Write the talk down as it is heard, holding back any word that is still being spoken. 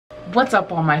What's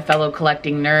up, all my fellow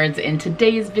collecting nerds? In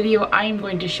today's video, I am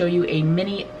going to show you a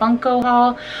mini Funko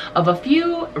haul of a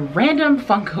few random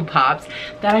Funko Pops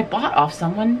that I bought off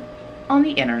someone on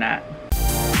the internet.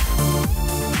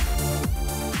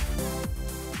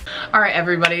 Alright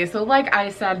everybody, so like I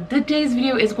said, today's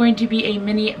video is going to be a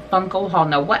mini Funko haul.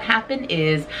 Now what happened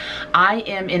is I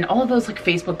am in all of those like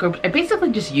Facebook groups. I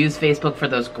basically just use Facebook for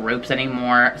those groups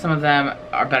anymore. Some of them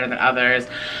are better than others.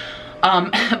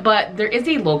 But there is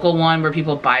a local one where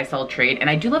people buy, sell, trade, and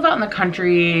I do live out in the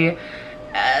country.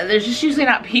 There's just usually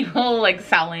not people like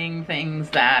selling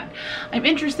things that I'm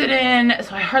interested in,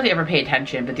 so I hardly ever pay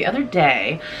attention. But the other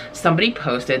day, somebody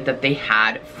posted that they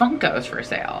had Funkos for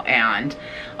sale, and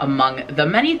among the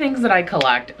many things that I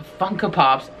collect, Funko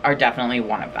Pops are definitely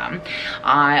one of them.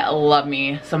 I love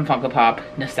me some Funko Pop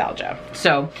nostalgia.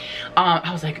 So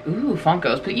I was like, ooh,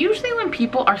 Funkos. But usually when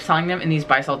people are selling them in these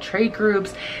buy, sell, trade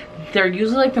groups, they're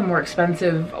usually like the more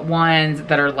expensive ones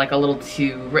that are like a little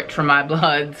too rich for my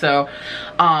blood. So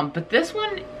but this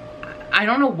one, I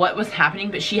don't know what was happening,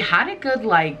 but she had a good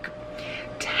like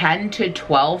 10 to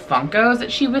 12 Funkos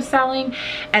that she was selling,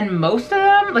 and most of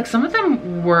them, like some of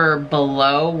them were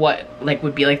below what like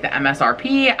would be like the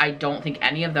MSRP. I don't think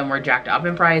any of them were jacked up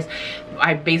in price.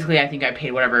 I think I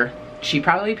paid whatever she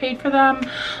probably paid for them.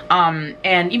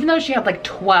 And even though she had like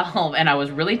 12 and I was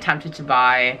really tempted to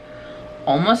buy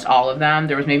almost all of them,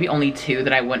 there was maybe only 2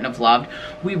 that I wouldn't have loved.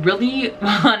 We really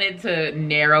wanted to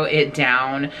narrow it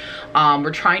down.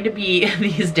 We're trying to be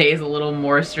these days a little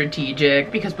more strategic,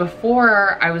 because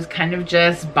before I was kind of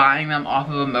just buying them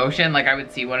off of emotion. Like I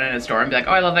would see one in a store and be like,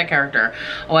 oh, I love that character,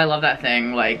 oh, I love that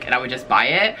thing, like, and I would just buy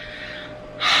it.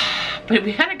 But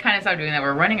we had to kind of stop doing that.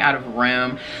 We're running out of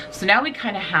room. So now we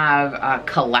kind of have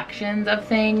collections of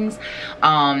things.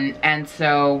 And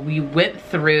so we went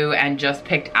through and just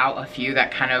picked out a few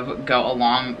that kind of go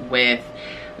along with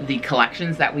the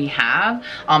collections that we have.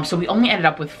 So we only ended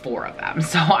up with 4 of them.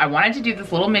 So I wanted to do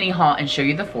this little mini haul and show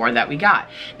you the 4 that we got.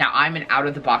 Now I'm an out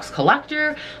of the box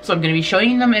collector, so I'm gonna be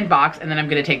showing them in box and then I'm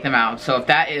gonna take them out. So if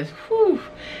that is, whew,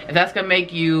 if that's gonna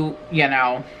make you, you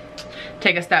know,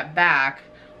 take a step back,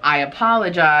 I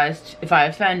apologize if I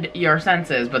offend your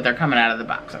senses, but they're coming out of the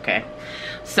box, okay?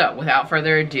 So without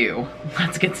further ado,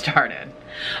 let's get started.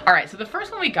 All right, so the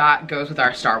first one we got goes with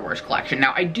our Star Wars collection.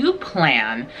 Now I do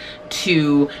plan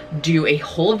to do a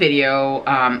whole video.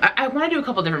 I want to do a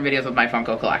couple different videos with my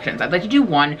Funko collections. I'd like to do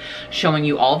one showing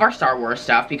you all of our Star Wars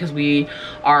stuff, because we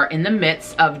are in the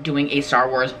midst of doing a Star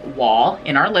Wars wall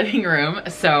in our living room.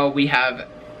 So we have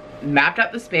mapped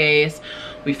out the space.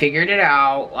 We figured it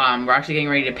out. We're actually getting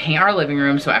ready to paint our living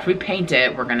room. So after we paint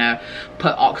it, we're gonna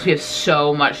put all, because we have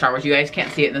so much Star Wars. You guys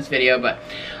can't see it in this video, but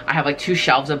I have like 2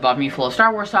 shelves above me full of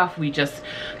Star Wars stuff. We just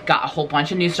got a whole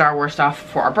bunch of new Star Wars stuff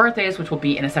for our birthdays, which will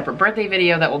be in a separate birthday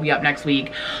video that will be up next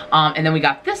week. And then we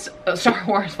got this Star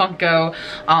Wars Funko.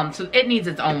 So it needs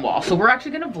its own wall. So we're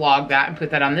actually gonna vlog that and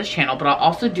put that on this channel, but I'll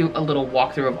also do a little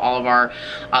walkthrough of all of our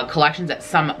collections at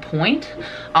some point.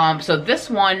 So this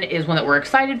one is one that we're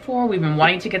excited for. We've been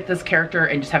wanting to get this character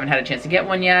and just haven't had a chance to get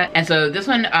one yet. And so this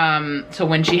one, so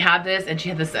when she had this, and she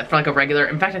had this for like a regular,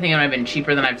 in fact I think it might have been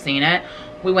cheaper than I've seen it,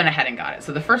 we went ahead and got it.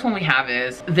 So the first one we have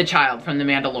is the child from The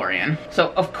Mandalorian.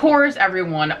 So of course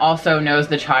everyone also knows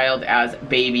the child as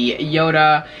Baby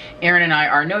Yoda. Aaron and I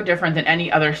are no different than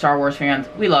any other Star Wars fans.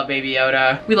 We love Baby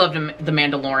Yoda. We loved The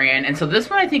Mandalorian. And so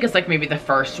this one I think is like maybe the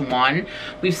first one.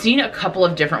 We've seen a couple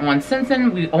of different ones since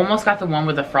then. We almost got the one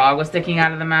where the frog was sticking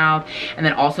out of the mouth, and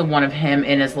then also one of him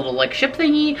in his little like ship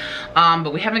thingy.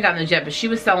 But we haven't gotten those yet, but she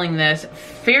was selling this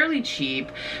fairly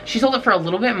cheap. She sold it for a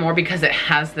little bit more because it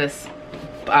has this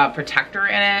protector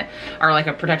in it, or like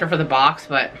a protector for the box,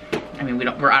 but I mean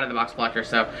we're out of the box collector,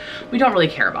 so we don't really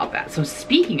care about that. So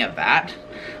speaking of that,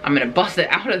 I'm gonna bust it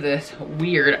out of this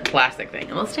weird plastic thing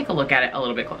and let's take a look at it a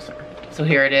little bit closer. So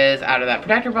here it is out of that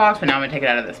protector box, but now I'm gonna take it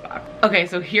out of this box. Okay,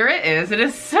 so here it is. It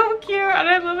is so cute, and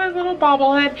I love his little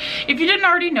bobblehead. If you didn't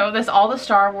already know this, all the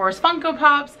Star Wars Funko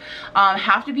Pops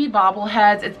have to be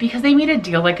bobbleheads. It's because they made a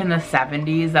deal like in the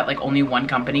 70s that like only one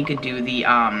company could do the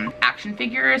action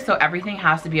figures, so everything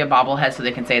has to be a bobblehead so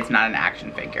they can say it's not an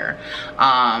action figure.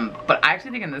 But I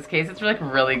actually think in this case it's like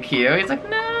really cute. He's like,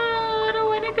 no, I don't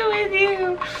want to go with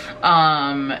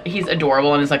you. He's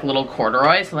adorable in his like little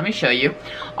corduroy, so let me show you.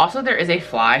 Also, there is a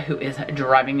fly who is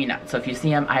driving me nuts, so if you see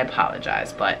him, I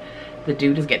apologize, but the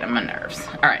dude is getting on my nerves.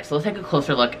 All right, so let's take a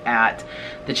closer look at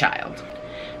the child,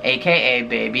 aka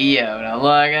Baby Yoda.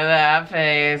 Look at that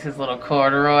face, his little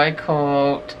corduroy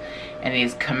coat, and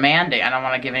he's commanding. I don't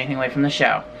want to give anything away from the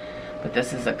show, but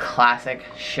this is a classic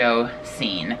show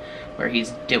scene where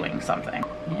he's doing something.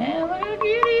 Yeah, look how cute he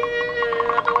is.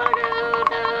 I don't want to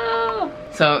go, no.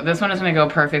 So this one is gonna go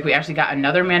perfect. We actually got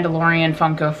another Mandalorian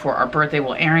Funko for our birthday.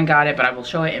 Well, Aaron got it, but I will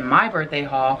show it in my birthday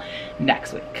haul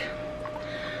next week.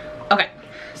 Okay,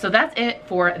 so that's it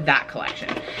for that collection.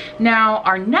 Now,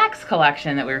 our next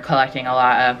collection that we were collecting a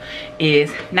lot of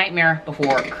is Nightmare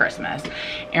Before Christmas.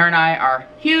 Aaron and I are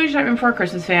huge Nightmare Before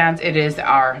Christmas fans. It is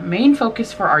our main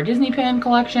focus for our Disney pin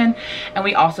collection, and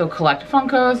we also collect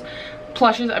Funkos,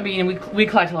 plushes. I mean, we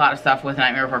collect a lot of stuff with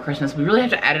Nightmare Before Christmas. We really have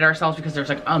to edit ourselves because there's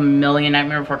like a million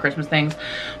Nightmare Before Christmas things,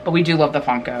 but we do love the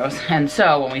Funkos. And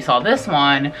so when we saw this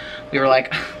one, we were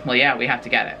like, well, yeah, we have to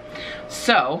get it.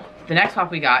 So the next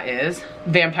pop we got is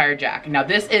Vampire Jack. Now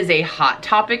this is a Hot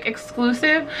Topic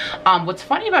exclusive. What's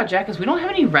funny about Jack is we don't have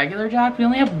any regular Jack. We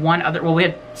only have one other, well, we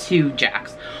have two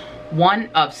Jacks. One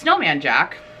of Snowman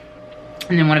Jack,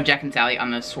 and then one of Jack and Sally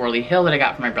on the swirly hill that I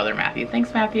got from my brother Matthew.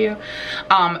 Thanks, Matthew.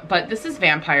 But this is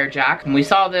Vampire Jack. When we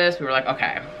saw this, we were like,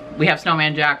 okay, we have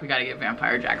Snowman Jack, we gotta get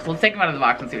Vampire Jack. So let's take him out of the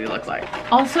box and see what he looks like.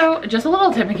 Also, just a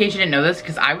little tip in case you didn't know this,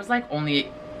 because I was like I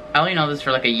only know this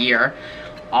for like a year.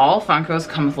 All Funkos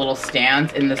come with little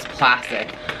stands in this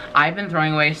plastic. I've been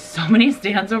throwing away so many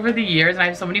stands over the years, and I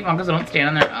have so many Funkos that don't stand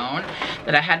on their own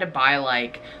that I had to buy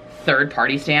like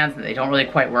third-party stands, and they don't really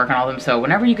quite work on all of them. So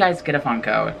whenever you guys get a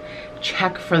Funko,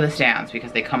 check for the stands,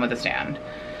 because they come with a stand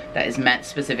that is meant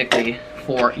specifically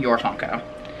for your Funko.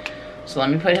 So let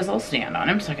me put his little stand on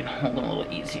him so I can hold him a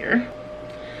little easier.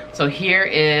 So here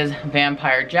is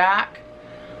Vampire Jack.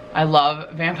 I love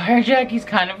Vampire Jack. He's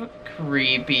kind of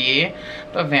creepy,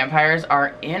 but vampires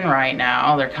are in right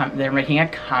now. They're making a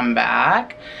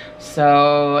comeback,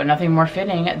 so nothing more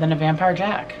fitting than a Vampire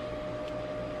Jack.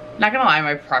 Not gonna lie,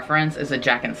 my preference is a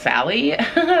Jack and Sally,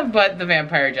 but the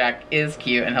Vampire Jack is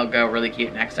cute, and he'll go really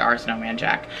cute next to our Snowman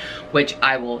Jack, which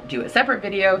I will do a separate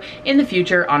video in the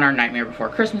future on our Nightmare Before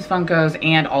Christmas Funkos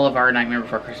and all of our Nightmare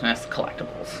Before Christmas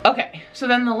collectibles. Okay, so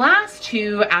then the last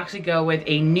two actually go with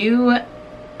a new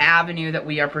avenue that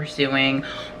we are pursuing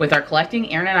with our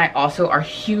collecting. Aaron and I also are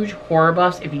huge horror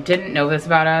buffs. If you didn't know this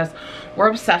about us, we're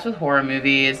obsessed with horror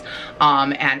movies,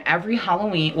 and every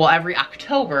Halloween, well, every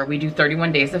October, we do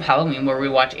 31 Days of Halloween, where we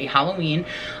watch a Halloween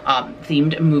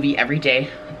themed movie every day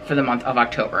for the month of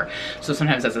October. So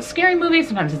sometimes it's a scary movie,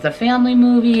 sometimes it's a family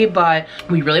movie, but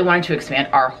we really wanted to expand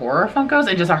our horror Funkos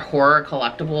and just our horror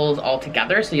collectibles all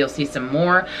together. So you'll see some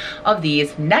more of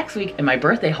these next week in my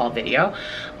birthday haul video.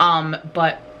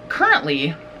 But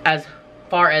currently, as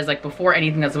far as like before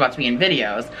anything that's about to be in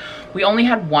videos, we only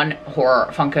had one horror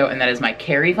Funko, and that is my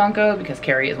Carrie Funko, because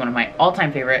Carrie is one of my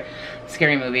all-time favorite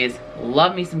scary movies.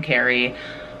 Love me some Carrie.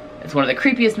 It's one of the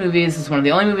creepiest movies. It's one of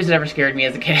the only movies that ever scared me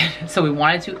as a kid. So we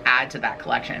wanted to add to that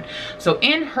collection. So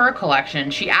in her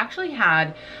collection, she actually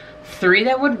had 3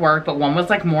 that would work, but one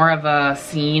was like more of a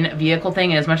scene vehicle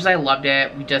thing, and as much as I loved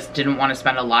it, we just didn't want to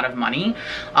spend a lot of money.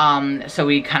 So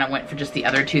we kind of went for just the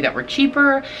other 2 that were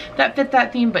cheaper that fit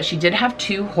that theme, but she did have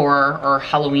 2 horror or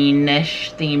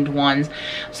Halloween-ish themed ones.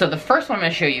 So the first one I'm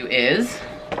going to show you is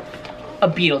a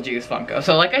Beetlejuice Funko.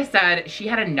 So like I said, she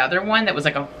had another one that was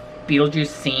like a Beetlejuice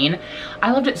scene.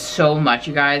 I loved it so much,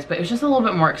 you guys, but it was just a little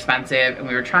bit more expensive, and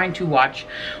we were trying to watch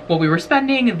what we were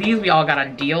spending. These we all got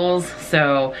on deals.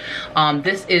 So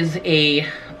this is a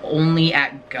only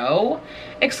at Go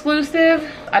exclusive.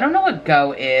 I don't know what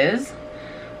Go is,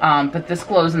 but this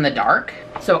glows in the dark.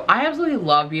 So I absolutely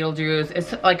love Beetlejuice.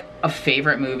 It's like a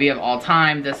favorite movie of all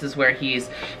time. This is where he's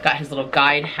got his little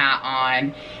guide hat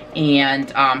on. And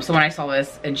so when I saw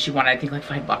this and she wanted, I think like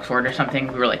 $5 for it or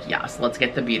something, we were like, yes, let's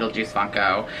get the Beetlejuice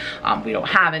Funko. We don't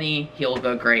have any. He'll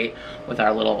go great with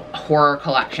our little horror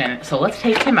collection. So let's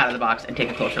take him out of the box and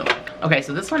take a closer look. Okay,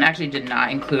 so this one actually did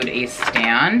not include a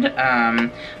stand.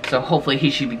 So hopefully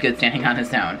he should be good standing on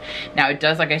his own. Now it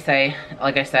does, like I said,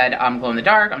 glow in the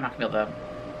dark. I'm not gonna be able to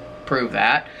prove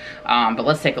that, but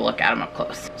let's take a look at him up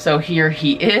close. So here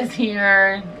he is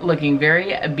here, looking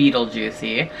very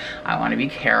Beetlejuicy. I want to be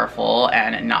careful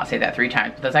and not say that 3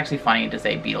 times, but that's actually funny to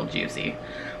say Beetlejuicy,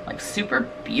 like super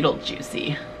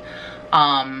Beetlejuicy.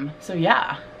 So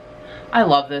yeah, I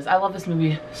love this. I love this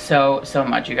movie so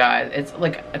much, you guys. It's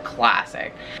like a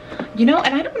classic, you know.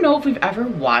 And I don't know if we've ever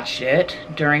watched it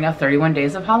during a 31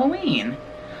 Days of Halloween.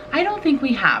 I don't think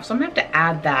we have, so I'm gonna have to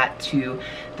add that to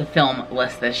the film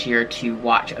list this year to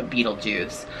watch a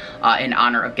Beetlejuice in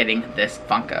honor of getting this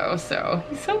Funko. So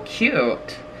he's so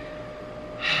cute.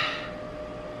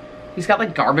 He's got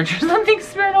like garbage or something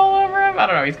smeared all over him. I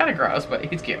don't know, he's kind of gross, but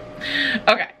he's cute.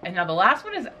 Okay, and now the last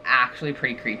one is actually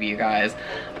pretty creepy, you guys.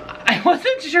 I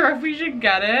wasn't sure if we should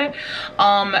get it.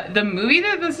 The movie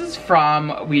that this is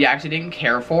from, we actually didn't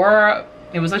care for.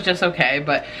 It was like just okay,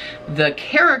 but the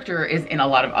character is in a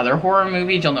lot of other horror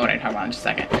movies. You'll know what I'm talking about in just a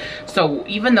second. So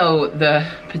even though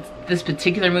this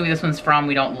particular movie this one's from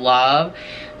we don't love,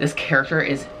 this character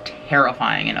is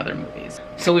terrifying in other movies.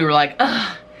 So we were like,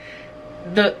 ugh.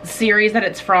 The series that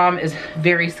it's from is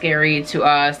very scary to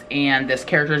us, and this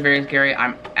character is very scary.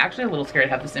 I'm actually a little scared to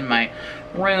have this in my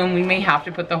room. We may have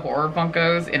to put the horror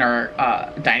Funkos in our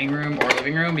dining room or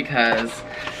living room, because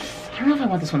I don't know if I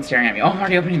want this one staring at me. Oh, I'm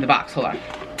already opening the box. Hold on.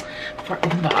 Before I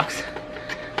open the box.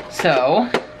 So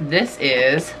this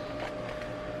is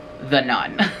the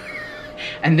Nun.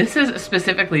 And this is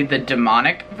specifically the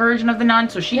demonic version of the Nun.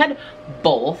 So she had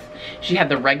both. She had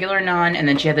the regular Nun, and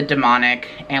then she had the demonic,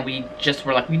 and we just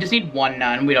were like, we just need one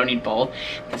Nun, we don't need both.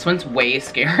 This one's way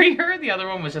scarier. The other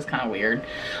one was just kind of weird.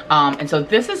 And so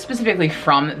this is specifically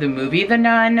from the movie The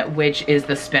Nun, which is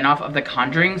the spin-off of the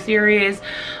Conjuring series,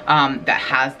 that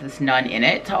has this nun in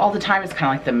it all the time. It's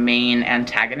kind of like the main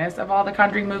antagonist of all the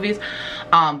Conjuring movies.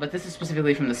 But this is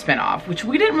specifically from the spin-off, which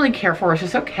we didn't really care for. It's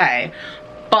just okay.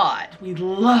 But we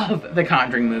love the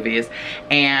Conjuring movies,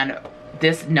 and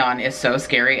this nun is so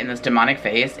scary, and this demonic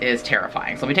face is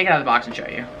terrifying. So let me take it out of the box and show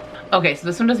you. Okay, so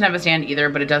this one doesn't have a stand either,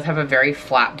 but it does have a very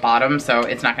flat bottom, so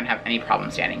it's not gonna have any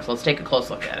problem standing. So let's take a close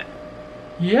look at it.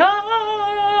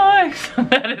 Yikes!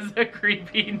 That is a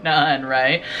creepy nun,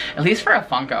 right? At least for a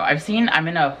Funko. I'm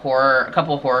in a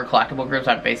couple horror collectible groups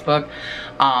on Facebook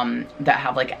that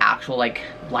have like actual like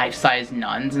life-size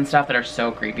nuns and stuff that are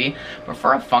so creepy. But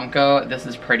for a Funko, this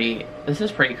is pretty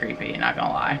creepy, not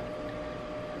gonna lie.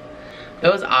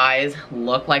 Those eyes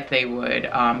look like they would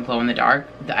glow in the dark.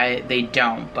 They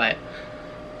don't, but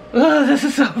ugh, this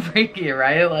is so freaky,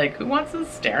 right? Like, who wants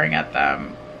us staring at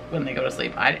them when they go to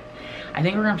sleep? I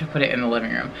think we're gonna have to put it in the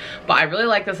living room. But I really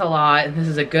like this a lot. This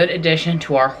is a good addition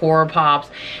to our horror pops.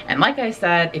 And like I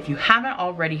said, if you haven't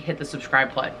already hit the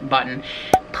subscribe button,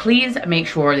 please make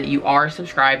sure that you are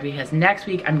subscribed, because next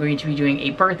week I'm going to be doing a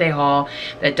birthday haul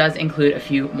that does include a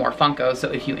few more Funkos. So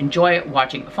if you enjoy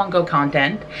watching Funko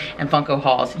content and Funko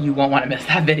hauls, you won't want to miss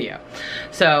that video.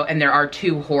 So, and there are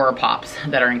 2 horror pops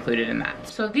that are included in that.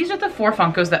 So these are the 4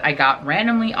 Funkos that I got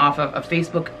randomly off of a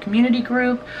Facebook community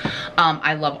group.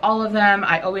 I love all of them.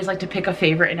 I always like to pick a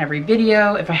favorite in every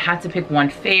video. If I had to pick one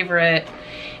favorite,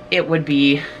 it would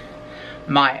be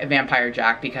my Vampire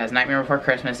Jack, because Nightmare Before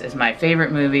Christmas is my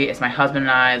favorite movie. It's my husband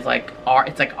and I. It's like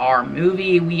our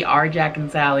movie. We are Jack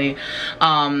and Sally.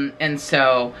 And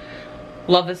so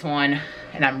love this one,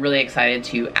 and I'm really excited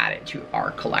to add it to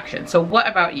our collection. So what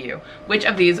about you? Which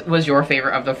of these was your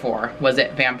favorite of the 4? Was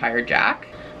it Vampire Jack,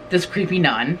 this creepy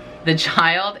nun, the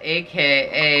child,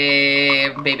 aka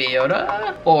Baby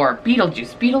Yoda, or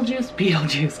Beetlejuice?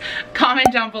 Beetlejuice.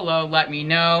 Comment down below, let me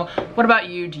know. What about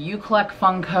you? Do you collect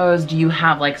Funkos? Do you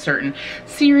have like certain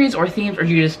series or themes, or do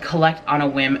you just collect on a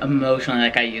whim emotionally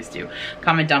like I used to?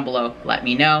 Comment down below, let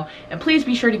me know. And please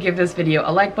be sure to give this video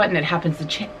a like button. It helps the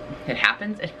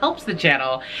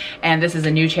channel. And this is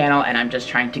a new channel, and I'm just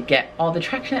trying to get all the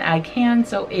traction I can,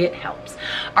 so it helps.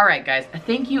 All right, guys,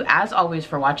 thank you as always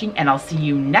for watching, and I'll see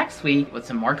you next week with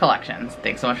some more collections.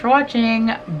 Thanks so much for watching.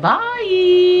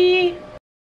 Bye.